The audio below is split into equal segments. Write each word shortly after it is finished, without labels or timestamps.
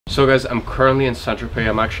So guys, I'm currently in Saint-Tropez.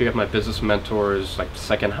 I'm actually at my business mentor's like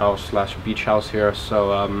second house slash beach house here.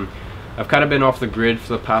 So I've kind of been off the grid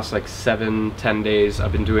for the past like 7-10 days.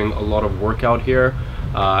 I've been doing a lot of work out here,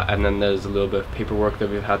 and then there's a little bit of paperwork that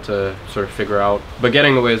we've had to sort of figure out. But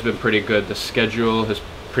getting away has been pretty good. The schedule has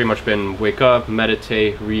pretty much been wake up,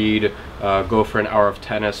 meditate, read, go for an hour of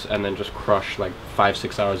tennis, and then just crush like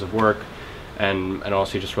 5-6 hours of work, and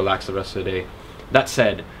also just relax the rest of the day. That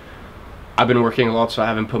said, I've been working a lot, so I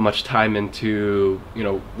haven't put much time into, you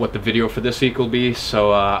know, what the video for this week will be.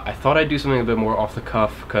 So I thought I'd do something a bit more off the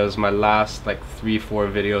cuff, because my last like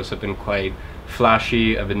 3-4 videos have been quite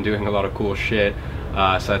flashy. I've been doing a lot of cool shit, so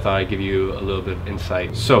I thought I'd give you a little bit of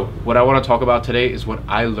insight. So what I want to talk about today is what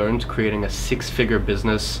I learned creating a 6-figure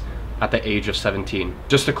business at the age of 17.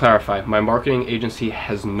 Just to clarify, my marketing agency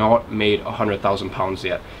has not made £100,000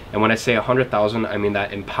 yet. And when I say 100,000, I mean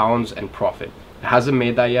that in pounds and profit. It hasn't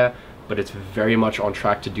made that yet, but it's very much on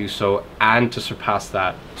track to do so and to surpass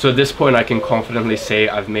that. So at this point, I can confidently say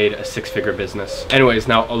I've made a 6-figure business. Anyways,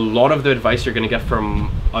 now a lot of the advice you're gonna get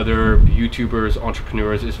from other YouTubers,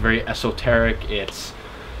 entrepreneurs is very esoteric. It's,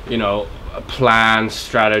 you know, plan,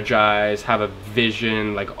 strategize, have a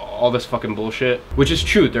vision, like all this fucking bullshit, which is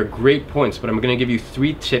true. They're great points, but I'm gonna give you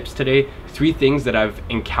 3 tips today, 3 things that I've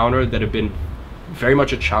encountered that have been very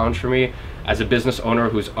much a challenge for me as a business owner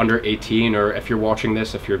who's under 18, or if you're watching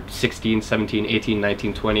this, if you're 16, 17, 18,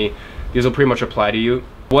 19, 20, these will pretty much apply to you.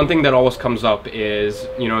 One thing that always comes up is,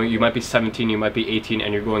 you know, you might be 17, you might be 18,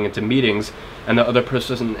 and you're going into meetings, and the other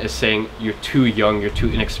person is saying, you're too young, you're too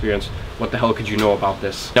inexperienced, what the hell could you know about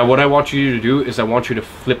this? Now, what I want you to do is I want you to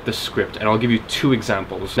flip the script, and I'll give you 2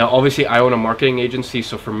 examples. Now, obviously, I own a marketing agency,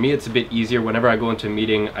 so for me, it's a bit easier. Whenever I go into a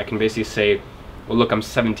meeting, I can basically say, well, look, I'm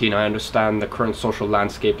 17, I understand the current social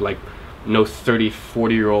landscape like no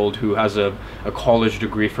 30-40-year-old who has a college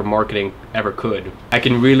degree for marketing ever could. I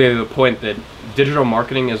can relay the point that digital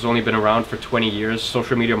marketing has only been around for 20 years,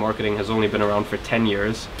 social media marketing has only been around for 10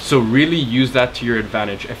 years. So really use that to your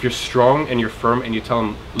advantage. If you're strong and you're firm and you tell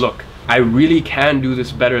them, look, I really can do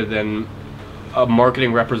this better than a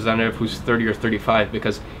marketing representative who's 30 or 35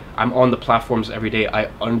 because I'm on the platforms every day, I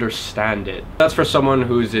understand it. That's for someone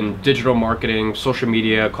who's in digital marketing, social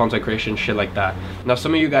media, content creation, shit like that. Now,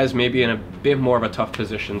 some of you guys may be in a bit more of a tough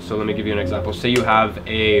position, so let me give you an example. Say you have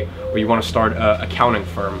or you want to start an accounting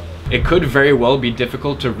firm. It could very well be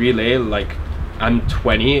difficult to relay, like, I'm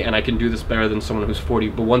 20 and I can do this better than someone who's 40,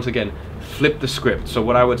 but once again, flip the script. So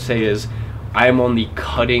what I would say is, I am on the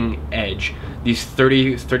cutting edge. These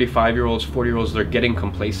 30, 35-year-olds, 40-year-olds, they're getting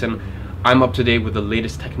complacent. I'm up to date with the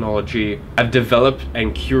latest technology. I've developed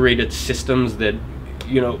and curated systems that,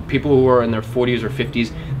 you know, people who are in their 40s or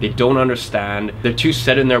 50s, they don't understand. They're too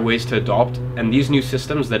set in their ways to adopt. And these new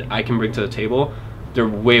systems that I can bring to the table, they're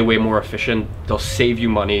way, way more efficient. They'll save you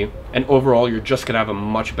money. And overall, you're just gonna have a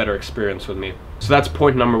much better experience with me. So that's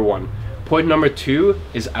point number 1. Point number 2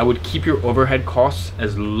 is I would keep your overhead costs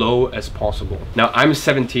as low as possible. Now, I'm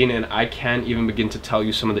 17 and I can't even begin to tell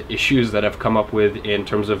you some of the issues that I've come up with in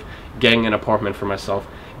terms of getting an apartment for myself,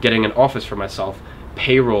 getting an office for myself,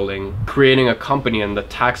 payrolling, creating a company and the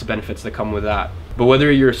tax benefits that come with that. But whether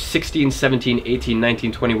you're 16, 17, 18,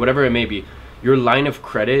 19, 20, whatever it may be, your line of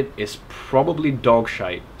credit is probably dog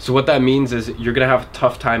shite. So what that means is you're gonna have a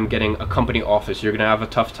tough time getting a company office, you're gonna have a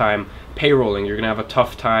tough time payrolling, you're gonna have a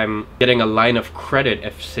tough time getting a line of credit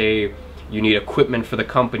if, say, you need equipment for the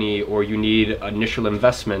company or you need initial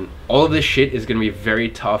investment. All of this shit is gonna be very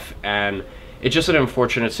tough, and it's just an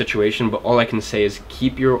unfortunate situation, but all I can say is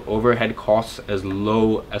keep your overhead costs as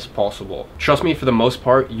low as possible. Trust me, for the most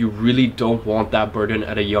part, you really don't want that burden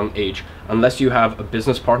at a young age, unless you have a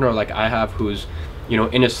business partner like I have who's, you know,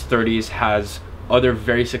 in his 30s, has other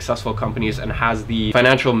very successful companies and has the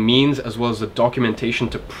financial means as well as the documentation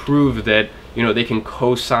to prove that, you know, they can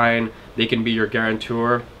co-sign, they can be your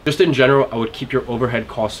guarantor. Just in general, I would keep your overhead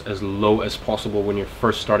costs as low as possible when you're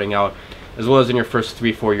first starting out, as well as in your first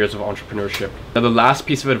 3-4 years of entrepreneurship. Now, the last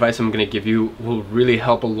piece of advice I'm gonna give you will really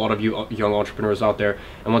help a lot of you young entrepreneurs out there.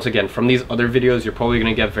 And once again, from these other videos, you're probably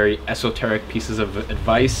gonna get very esoteric pieces of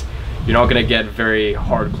advice. You're not gonna get very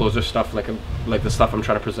hard closer stuff like the stuff I'm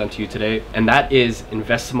trying to present to you today. And that is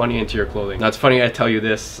invest some money into your clothing. Now, it's funny I tell you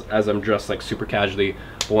this as I'm dressed like super casually,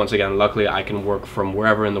 but once again, luckily I can work from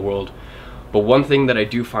wherever in the world. But one thing that I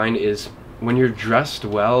do find is when you're dressed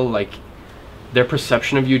well, like, their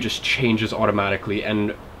perception of you just changes automatically.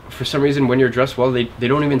 And for some reason, when you're dressed well, they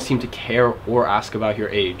don't even seem to care or ask about your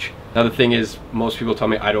age. Now, the thing is, most people tell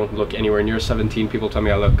me I don't look anywhere near 17. People tell me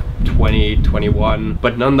I look 20, 21.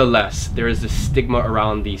 But nonetheless, there is this stigma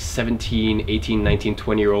around the 17, 18, 19,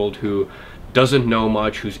 20-year-old who doesn't know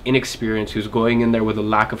much, who's inexperienced, who's going in there with a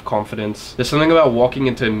lack of confidence. There's something about walking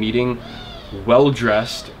into a meeting well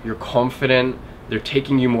dressed, you're confident, they're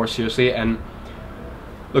taking you more seriously. And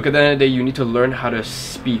look, at the end of the day, you need to learn how to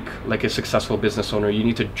speak like a successful business owner. You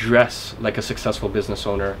need to dress like a successful business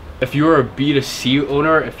owner. If you're a B2C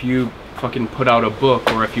owner, if you fucking put out a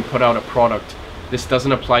book or if you put out a product, this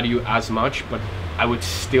doesn't apply to you as much, but I would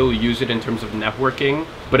still use it in terms of networking.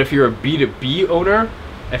 But if you're a B2B owner,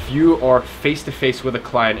 if you are face-to-face with a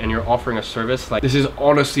client and you're offering a service, like, this is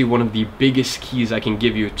honestly one of the biggest keys I can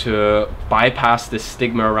give you to bypass this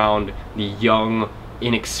stigma around the young,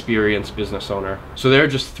 inexperienced business owner. So there are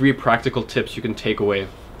just 3 practical tips you can take away.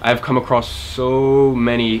 I've come across so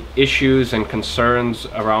many issues and concerns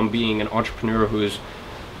around being an entrepreneur who's,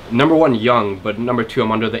 number 1, young, but number 2,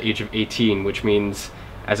 I'm under the age of 18, which means,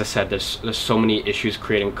 as I said, there's so many issues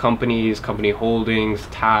creating companies, company holdings,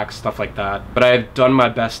 tax, stuff like that. But I've done my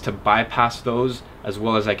best to bypass those as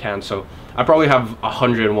well as I can. So I probably have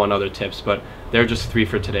 101 other tips, but they're just 3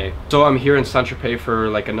 for today. So I'm here in Saint-Tropez for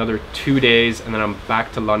like another 2 days, and then I'm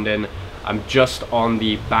back to London. I'm just on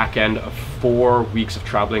the back end of 4 weeks of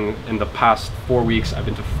traveling. In the past 4 weeks, I've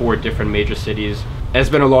been to 4 different major cities. It's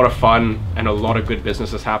been a lot of fun and a lot of good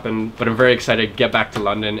business has happened, but I'm very excited to get back to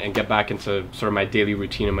London and get back into sort of my daily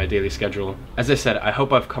routine and my daily schedule. As I said, I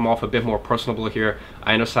hope I've come off a bit more personable here.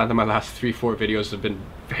 I understand that my last 3-4 videos have been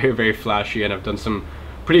very, very flashy, and I've done some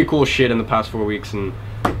pretty cool shit in the past 4 weeks and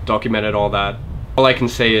documented all that. All I can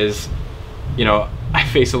say is, you know, I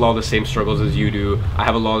face a lot of the same struggles as you do. I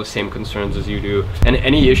have a lot of the same concerns as you do. And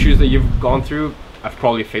any issues that you've gone through, I've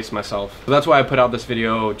probably faced myself. So that's why I put out this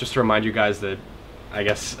video, just to remind you guys that I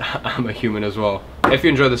guess I'm a human as well. If you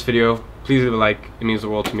enjoyed this video, please leave a like. It means the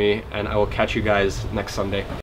world to me, and I will catch you guys next Sunday.